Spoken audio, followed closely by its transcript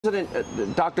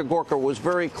President Dr. Gorka was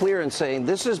very clear in saying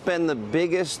this has been the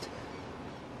biggest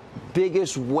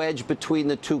wedge between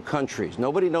the two countries.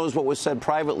 Nobody knows what was said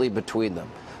privately between them.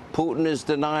 Putin is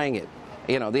denying it.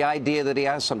 You know, the idea that he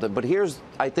has something. But here's,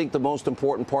 I think, the most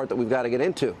important part that we've got to get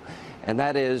into, and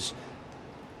that is,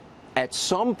 at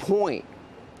some point,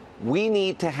 we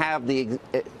need to have the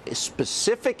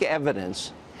specific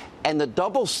evidence, and the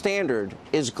double standard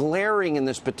is glaring in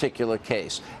this particular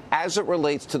case, as it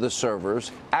relates to the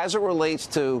servers, as it relates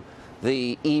to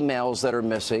the emails that are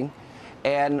missing.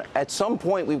 And at some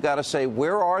point, we've got to say,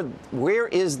 where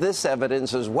is this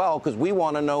evidence as well? Because we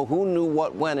want to know who knew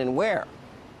what, when, and where.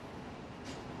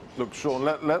 Look, Sean,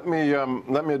 let me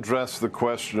address the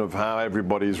question of how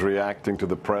everybody's reacting to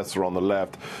the presser on the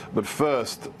left. But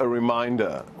first, a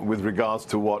reminder with regards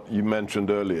to what you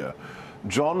mentioned earlier.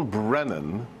 John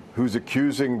Brennan, who's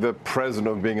accusing the president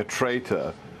of being a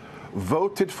traitor,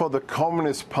 voted for the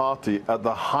Communist Party at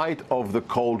the height of the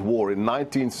Cold War in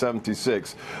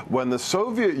 1976, when the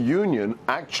Soviet Union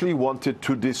actually wanted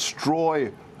to destroy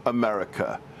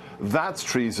America. That's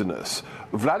treasonous.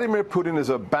 Vladimir Putin is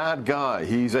a bad guy.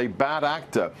 He's a bad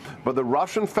actor. But the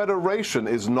Russian Federation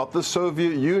is not the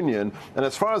Soviet Union. And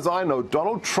as far as I know,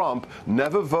 Donald Trump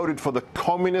never voted for the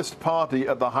Communist Party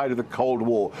at the height of the Cold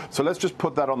War. So let's just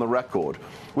put that on the record.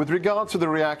 With regard to the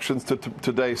reactions to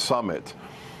today's summit,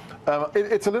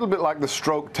 it's a little bit like the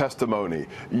Stroke testimony.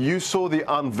 You saw the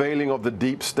unveiling of the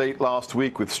deep state last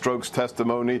week with Stroke's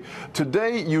testimony.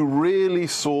 Today, you really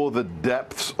saw the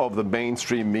depths of the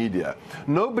mainstream media.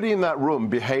 Nobody in that room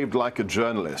behaved like a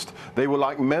journalist. They were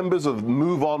like members of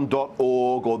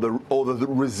MoveOn.org or the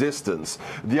resistance.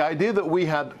 The idea that we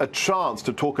had a chance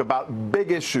to talk about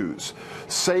big issues,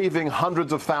 saving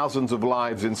hundreds of thousands of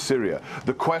lives in Syria,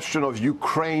 the question of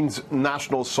Ukraine's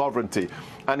national sovereignty,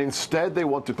 and instead they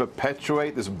want to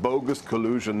perpetuate this bogus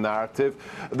collusion narrative.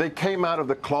 They came out of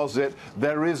the closet.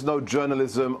 There is no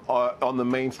journalism on the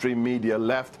mainstream media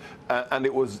left, and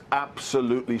it was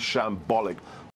absolutely shambolic.